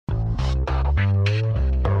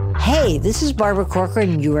Hey, this is Barbara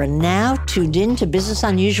Corcoran, and you are now tuned in to Business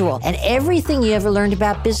Unusual. And everything you ever learned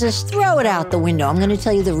about business, throw it out the window. I'm going to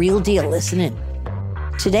tell you the real deal. Listen in.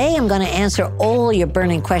 Today, I'm going to answer all your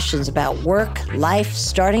burning questions about work, life,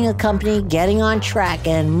 starting a company, getting on track,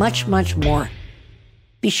 and much, much more.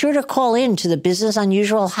 Be sure to call in to the Business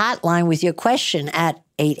Unusual hotline with your question at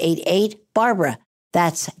 888-BARBARA.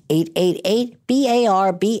 That's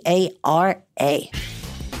 888-BARBARA.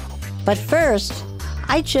 But first,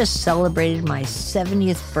 I just celebrated my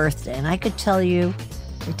 70th birthday, and I could tell you,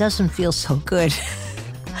 it doesn't feel so good.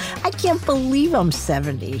 I can't believe I'm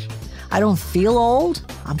 70. I don't feel old.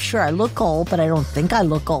 I'm sure I look old, but I don't think I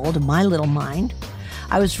look old in my little mind.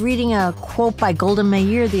 I was reading a quote by Golda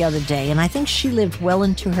Meir the other day, and I think she lived well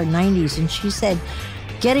into her 90s, and she said,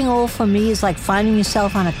 getting old for me is like finding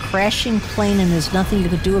yourself on a crashing plane and there's nothing you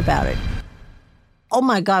could do about it. Oh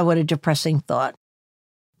my God, what a depressing thought.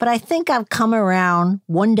 But I think I've come around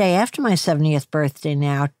one day after my 70th birthday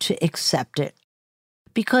now to accept it,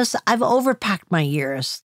 because I've overpacked my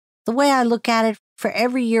years. The way I look at it, for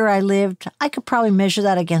every year I lived, I could probably measure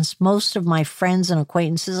that against most of my friends and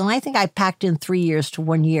acquaintances, and I think I packed in 3 years to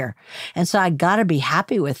 1 year. And so I got to be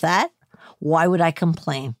happy with that. Why would I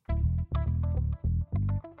complain?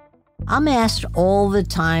 I'm asked all the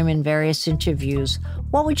time in various interviews,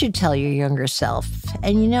 what would you tell your younger self?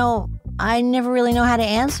 And I never really know how to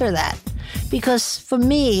answer that. Because for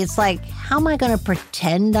me, it's like, how am I going to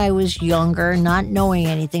pretend I was younger, not knowing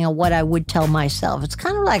anything of what I would tell myself? It's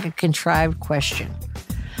kind of like a contrived question.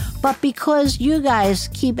 But because you guys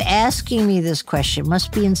keep asking me this question,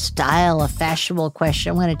 must be in style, a fashionable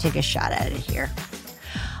question, I'm going to take a shot at it here.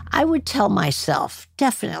 I would tell myself,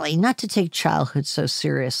 definitely, not to take childhood so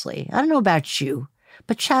seriously. I don't know about you,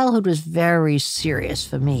 but childhood was very serious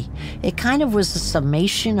for me. It kind of was a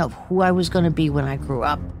summation of who I was going to be when I grew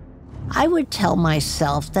up. I would tell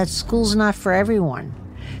myself that school's not for everyone,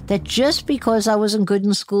 that just because I wasn't good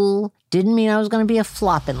in school didn't mean I was going to be a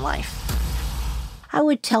flop in life. I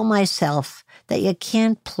would tell myself that you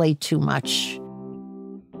can't play too much.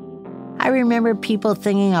 I remember people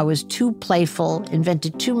thinking I was too playful,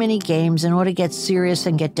 invented too many games in order to get serious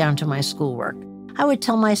and get down to my schoolwork. I would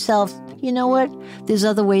tell myself, you know what? There's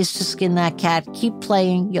other ways to skin that cat. Keep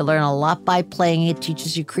playing. You learn a lot by playing. It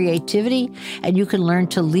teaches you creativity, and you can learn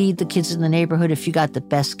to lead the kids in the neighborhood if you got the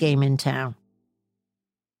best game in town.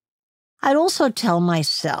 I'd also tell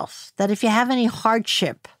myself that if you have any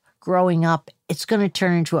hardship growing up, it's going to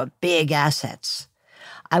turn into a big assets.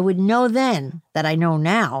 I would know then that I know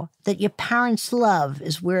now that your parents' love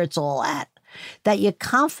is where it's all at, that your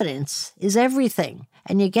confidence is everything.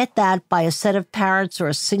 And you get that by a set of parents or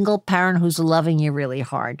a single parent who's loving you really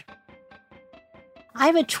hard. I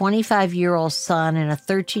have a 25-year-old son and a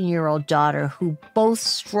 13-year-old daughter who both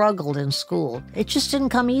struggled in school. It just didn't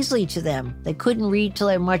come easily to them. They couldn't read till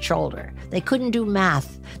they were much older. They couldn't do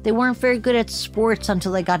math. They weren't very good at sports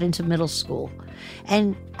until they got into middle school.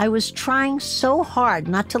 And I was trying so hard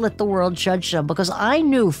not to let the world judge them, because I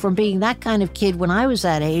knew from being that kind of kid when I was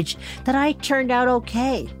that age that I turned out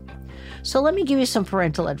okay. So let me give you some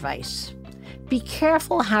parental advice. Be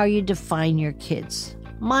careful how you define your kids.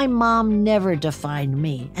 My mom never defined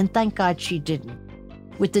me, and thank God she didn't.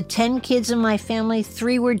 With the 10 kids in my family,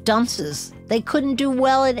 3 were dunces. They couldn't do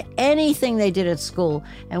well at anything they did at school.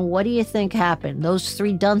 And what do you think happened? Those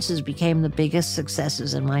 3 dunces became the biggest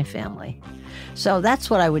successes in my family. So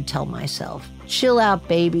that's what I would tell myself. Chill out,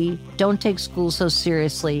 baby. Don't take school so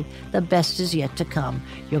seriously. The best is yet to come.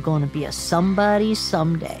 You're going to be a somebody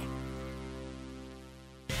someday.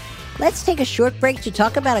 Let's take a short break to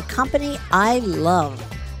talk about a company I love.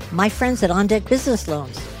 My friends at On Deck Business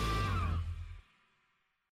Loans.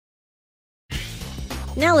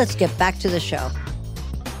 Now let's get back to the show.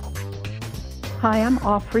 Hi, I'm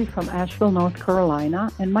Aubrey from Asheville, North Carolina,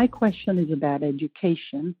 and my question is about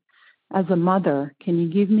education. As a mother, can you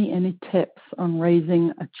give me any tips on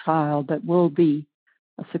raising a child that will be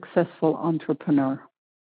a successful entrepreneur?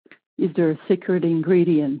 Is there a secret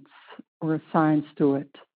ingredient or a science to it?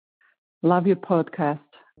 Love your podcast.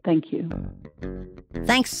 Thank you.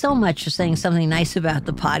 Thanks so much for saying something nice about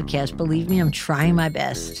the podcast. Believe me, I'm trying my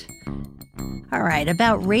best. All right,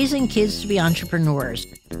 about raising kids to be entrepreneurs.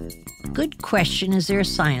 Good question. Is there a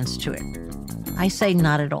science to it? I say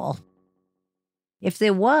not at all. If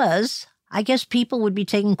there was, I guess people would be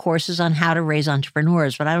taking courses on how to raise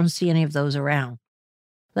entrepreneurs, but I don't see any of those around.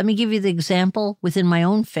 Let me give you the example within my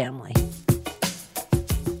own family.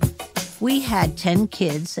 We had 10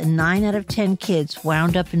 kids, and 9 out of 10 kids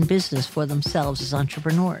wound up in business for themselves as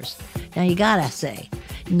entrepreneurs. Now, you gotta say,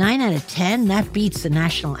 9 out of 10, that beats the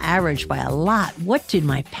national average by a lot. What did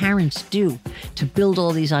my parents do to build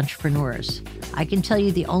all these entrepreneurs? I can tell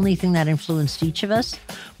you the only thing that influenced each of us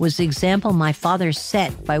was the example my father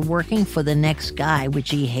set by working for the next guy, which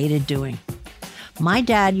he hated doing. My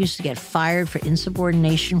dad used to get fired for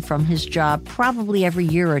insubordination from his job probably every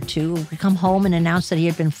year or two. He would come home and announce that he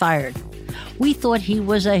had been fired. We thought he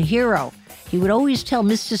was a hero. He would always tell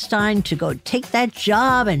Mr. Stein to go take that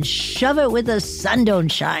job and shove it where the sun don't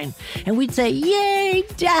shine. And we'd say, "Yay,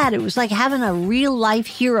 Dad!" It was like having a real-life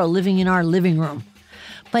hero living in our living room.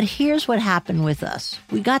 But here's what happened with us.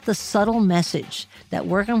 We got the subtle message that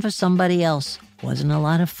working for somebody else wasn't a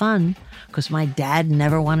lot of fun because my dad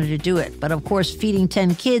never wanted to do it. But of course, feeding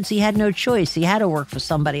 10 kids, he had no choice. He had to work for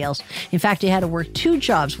somebody else. In fact, he had to work 2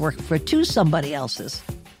 jobs working for 2 somebody else's.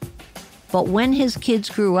 But when his kids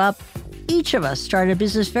grew up, each of us started a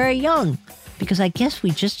business very young because I guess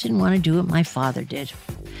we just didn't want to do what my father did.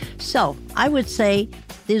 So I would say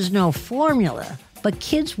there's no formula, but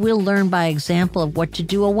kids will learn by example of what to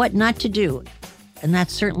do or what not to do. And that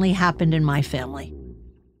certainly happened in my family.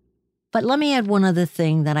 But let me add one other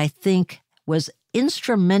thing that I think was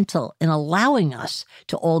instrumental in allowing us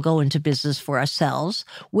to all go into business for ourselves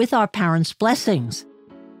with our parents' blessings.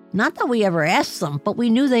 Not that we ever asked them, but we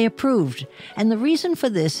knew they approved. And the reason for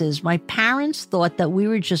this is my parents thought that we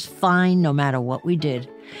were just fine no matter what we did.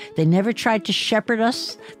 They never tried to shepherd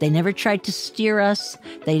us. They never tried to steer us.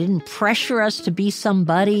 They didn't pressure us to be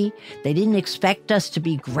somebody. They didn't expect us to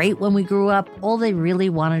be great when we grew up. All they really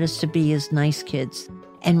wanted us to be is nice kids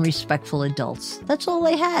and respectful adults. That's all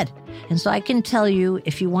they had. And so I can tell you,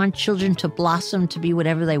 if you want children to blossom to be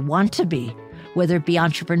whatever they want to be, whether it be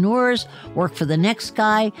entrepreneurs, work for the next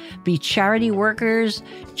guy, be charity workers,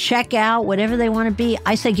 check out, whatever they want to be,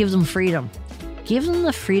 I say give them freedom. Give them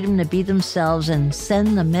the freedom to be themselves and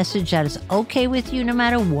send the message that it's okay with you no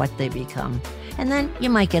matter what they become. And then you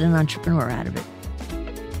might get an entrepreneur out of it.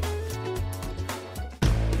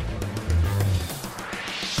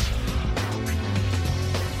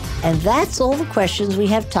 And that's all the questions we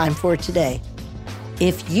have time for today.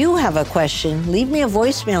 If you have a question, leave me a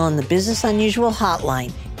voicemail on the Business Unusual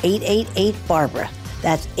hotline, 888-BARBARA.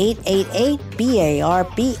 That's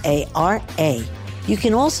 888-BARBARA. You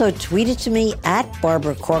can also tweet it to me at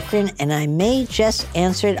Barbara Corcoran, and I may just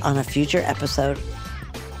answer it on a future episode.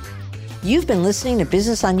 You've been listening to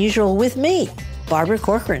Business Unusual with me, Barbara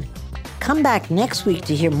Corcoran. Come back next week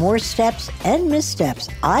to hear more steps and missteps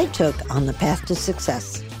I took on the path to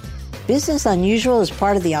success. Business Unusual is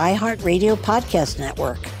part of the iHeartRadio podcast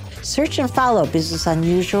network. Search and follow Business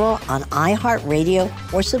Unusual on iHeartRadio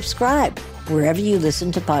or subscribe wherever you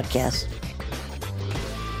listen to podcasts.